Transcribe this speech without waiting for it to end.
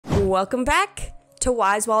Welcome back to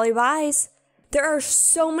Wise Wally Buys. There are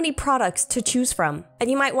so many products to choose from, and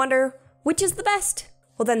you might wonder, which is the best?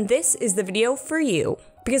 Well then this is the video for you,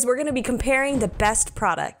 because we're going to be comparing the best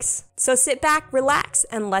products. So sit back, relax,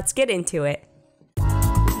 and let's get into it.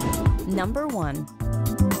 Number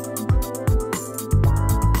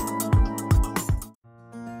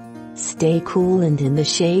 1. Stay cool and in the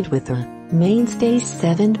shade with a Mainstays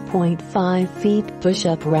 7.5 feet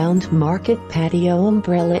push-up round market patio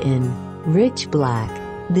umbrella in rich black.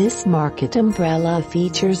 This market umbrella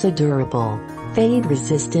features a durable,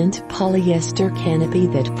 fade-resistant polyester canopy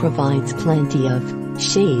that provides plenty of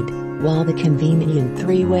shade, while the convenient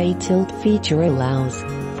 3-way tilt feature allows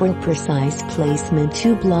for precise placement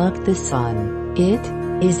to block the sun. It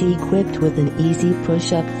is equipped with an easy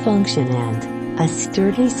push-up function and a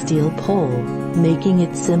sturdy steel pole, making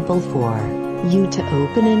it simple for you to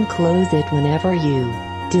open and close it whenever you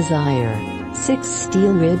desire. 6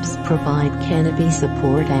 steel ribs provide canopy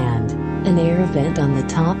support, and an air vent on the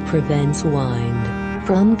top prevents wind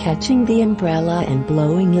from catching the umbrella and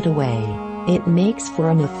blowing it away. It makes for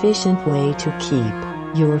an efficient way to keep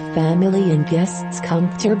your family and guests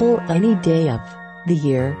comfortable any day of the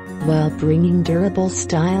year, while bringing durable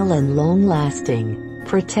style and long-lasting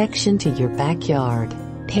protection to your backyard.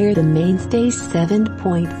 Pair the Mainstays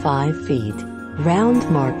 7.5 feet round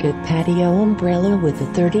market patio umbrella with a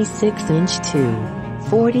 36-inch to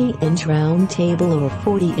 40-inch round table or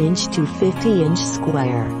 40-inch to 50-inch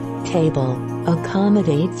square table.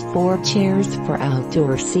 Accommodates 4 chairs for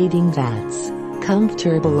outdoor seating that's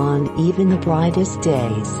comfortable on even the brightest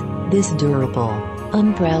days. This durable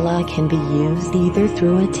umbrella can be used either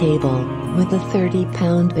through a table with a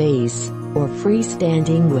 30-pound base or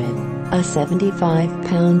freestanding with a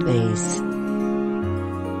 75-pound base.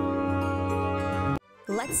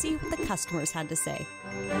 Let's see what the customers had to say.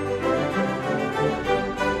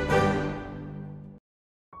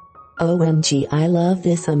 OMG, I love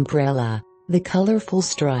this umbrella. The colorful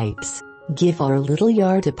stripes give our little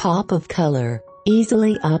yard a pop of color.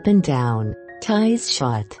 Easily up and down, ties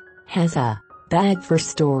shut, has a bag for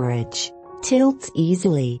storage, tilts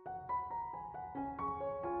easily.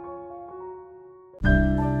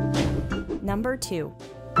 Number 2.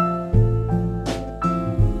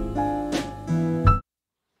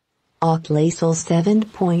 Oclasal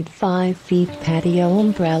 7.5 feet patio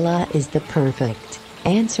umbrella is the perfect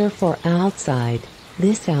answer for outside.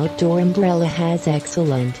 This outdoor umbrella has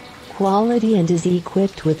excellent quality and is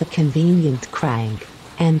equipped with a convenient crank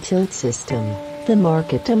and tilt system. The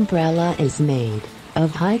market umbrella is made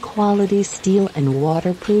of high-quality steel and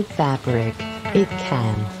waterproof fabric. It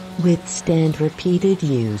can withstand repeated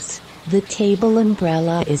use. The table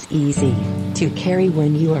umbrella is easy to carry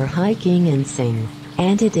when you are hiking and sing,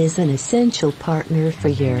 and it is an essential partner for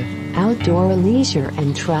your outdoor leisure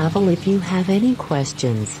and travel. If you have any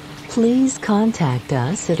questions, please contact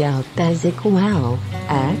us at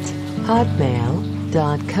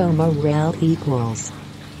outbasicwell@hotmail.com or rel equals.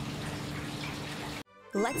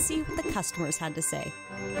 Let's see what the customers had to say.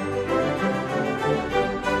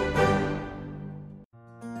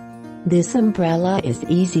 This umbrella is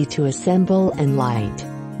easy to assemble and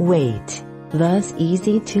light-weight, thus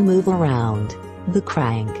easy to move around. The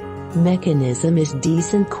crank mechanism is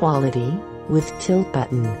decent quality, with tilt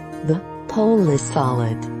button. The pole is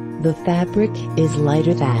solid. The fabric is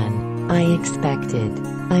lighter than I expected.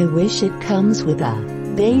 I wish it comes with a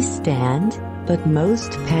base stand, but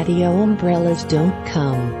most patio umbrellas don't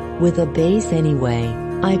come with a base anyway.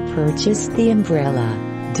 I purchased the umbrella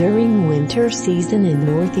during winter season in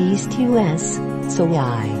Northeast US, so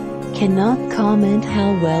I cannot comment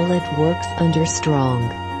how well it works under strong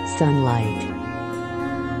sunlight.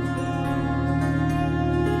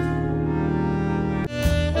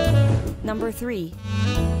 Number 3.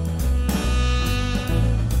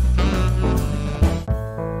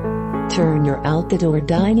 Turn your out-the-door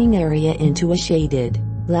dining area into a shaded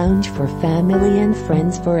lounge for family and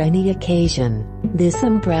friends for any occasion. This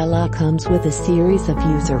umbrella comes with a series of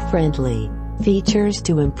user-friendly features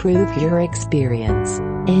to improve your experience.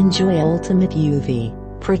 Enjoy ultimate UV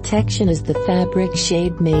protection as the fabric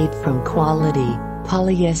shade made from quality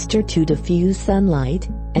polyester to diffuse sunlight,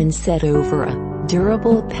 and set over a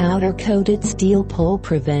durable powder-coated steel pole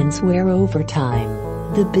prevents wear over time.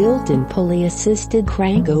 The built-in pulley-assisted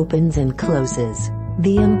crank opens and closes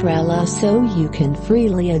the umbrella so you can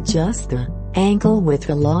freely adjust the angle with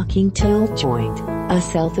a locking tilt joint. A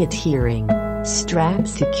self-adhering strap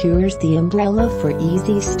secures the umbrella for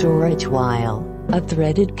easy storage, while a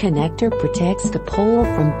threaded connector protects the pole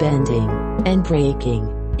from bending and breaking.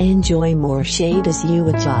 Enjoy more shade as you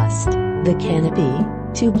adjust the canopy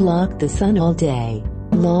to block the sun all day.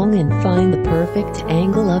 long and find the perfect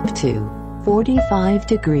angle up to 45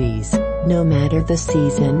 degrees. No matter the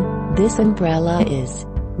season, this umbrella is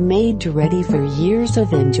made ready for years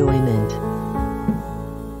of enjoyment.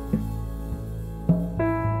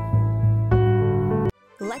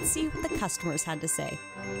 Let's see what the customers had to say.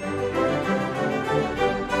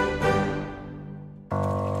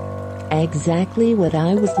 Exactly what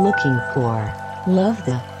I was looking for. Love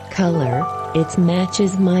the color, it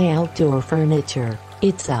matches my outdoor furniture.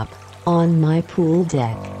 It's up on my pool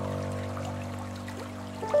deck.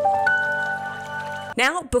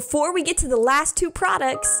 Now, before we get to the last two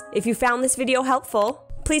products, if you found this video helpful,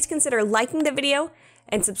 please consider liking the video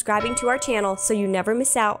and subscribing to our channel so you never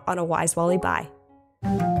miss out on a Wise Wally buy.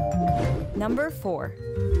 Number 4.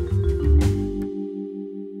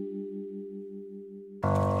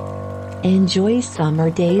 Enjoy summer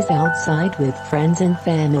days outside with friends and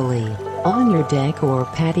family, on your deck or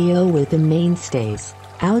patio with the Mainstays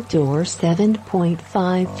Outdoor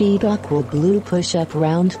 7.5 feet aqua blue push-up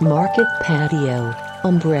round market patio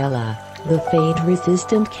umbrella. The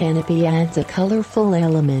fade-resistant canopy adds a colorful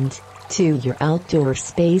element to your outdoor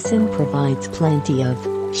space and provides plenty of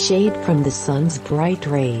shade from the sun's bright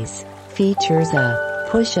rays. Features a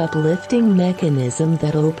push-up lifting mechanism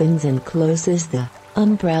that opens and closes the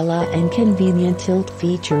umbrella and convenient tilt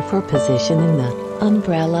feature for positioning the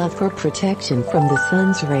umbrella for protection from the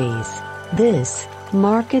sun's rays. This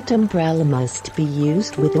market umbrella must be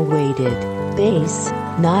used with a weighted base,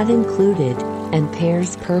 not included, and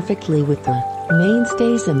pairs perfectly with the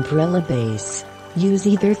Mainstays umbrella base. Use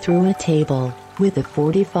either through a table with a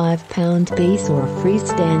 45-pound base or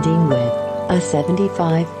freestanding with a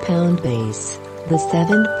 75-pound base. The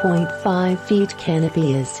 7.5 feet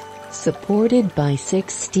canopy is supported by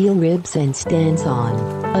 6 steel ribs and stands on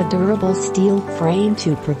a durable steel frame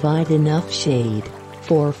to provide enough shade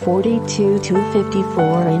for 42 to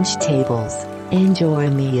 54-inch tables. Enjoy a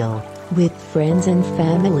meal with friends and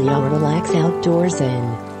family or relax outdoors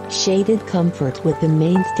in shaded comfort with the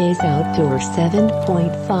Mainstays Outdoor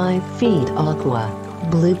 7.5 feet aqua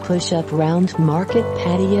blue push-up round market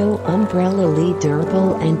patio umbrella.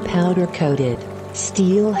 Durable and powder coated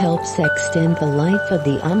steel helps extend the life of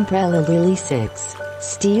the umbrella. Lily 6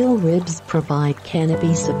 steel ribs provide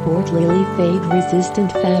canopy support. Lily fade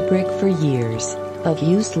resistant fabric for years of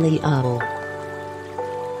use. Owl.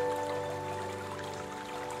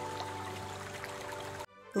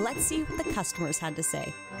 Let's see what the customers had to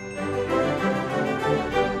say.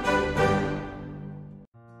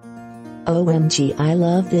 OMG, I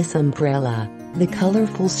love this umbrella. The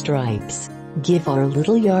colorful stripes give our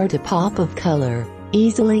little yard a pop of color.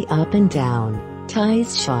 Easily up and down,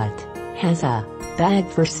 ties shut, has a bag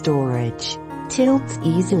for storage, tilts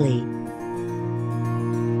easily.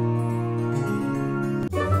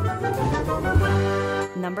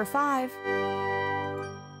 Number 5.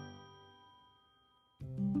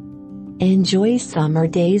 Enjoy summer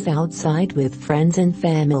days outside with friends and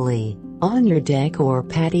family, on your deck or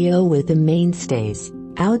patio with the Mainstays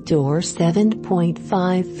Outdoor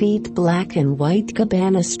 7.5 feet black and white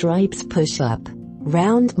cabana stripes push-up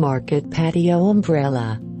round market patio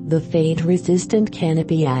umbrella. The fade-resistant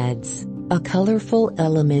canopy adds a colorful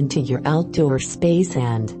element to your outdoor space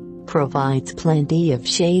and provides plenty of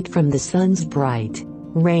shade from the sun's bright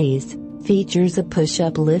rays. Features a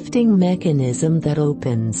push-up lifting mechanism that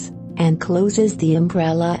opens and closes the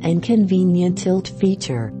umbrella and convenient tilt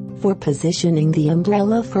feature for positioning the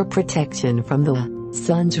umbrella for protection from the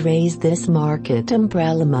sun's rays. This market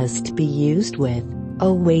umbrella must be used with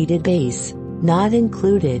a weighted base, not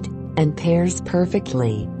included, and pairs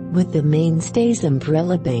perfectly with the Mainstays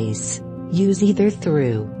umbrella base. Use either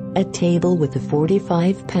through a table with a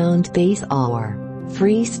 45-pound base or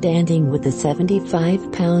freestanding with a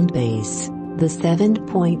 75-pound base. The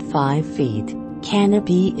 7.5 feet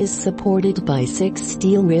canopy is supported by 6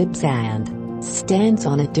 steel ribs and stands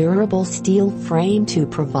on a durable steel frame to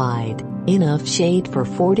provide enough shade for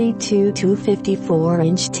 42 to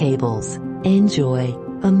 54-inch tables. Enjoy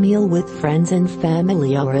a meal with friends and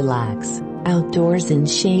family or relax outdoors in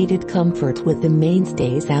shaded comfort with the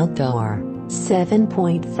Mainstays Outdoor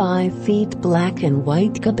 7.5 feet black and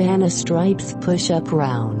white cabana stripes push-up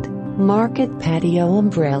round market patio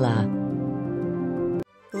umbrella.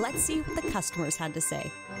 Let's see what the customers had to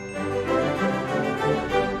say.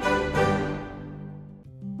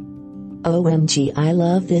 OMG, I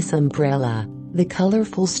love this umbrella. The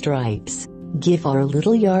colorful stripes give our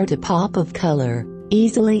little yard a pop of color.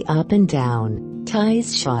 Easily up and down,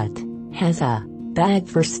 ties shut, has a bag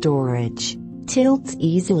for storage, tilts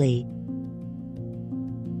easily.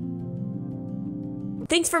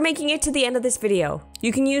 Thanks for making it to the end of this video.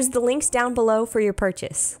 You can use the links down below for your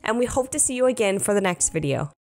purchase. And we hope to see you again for the next video.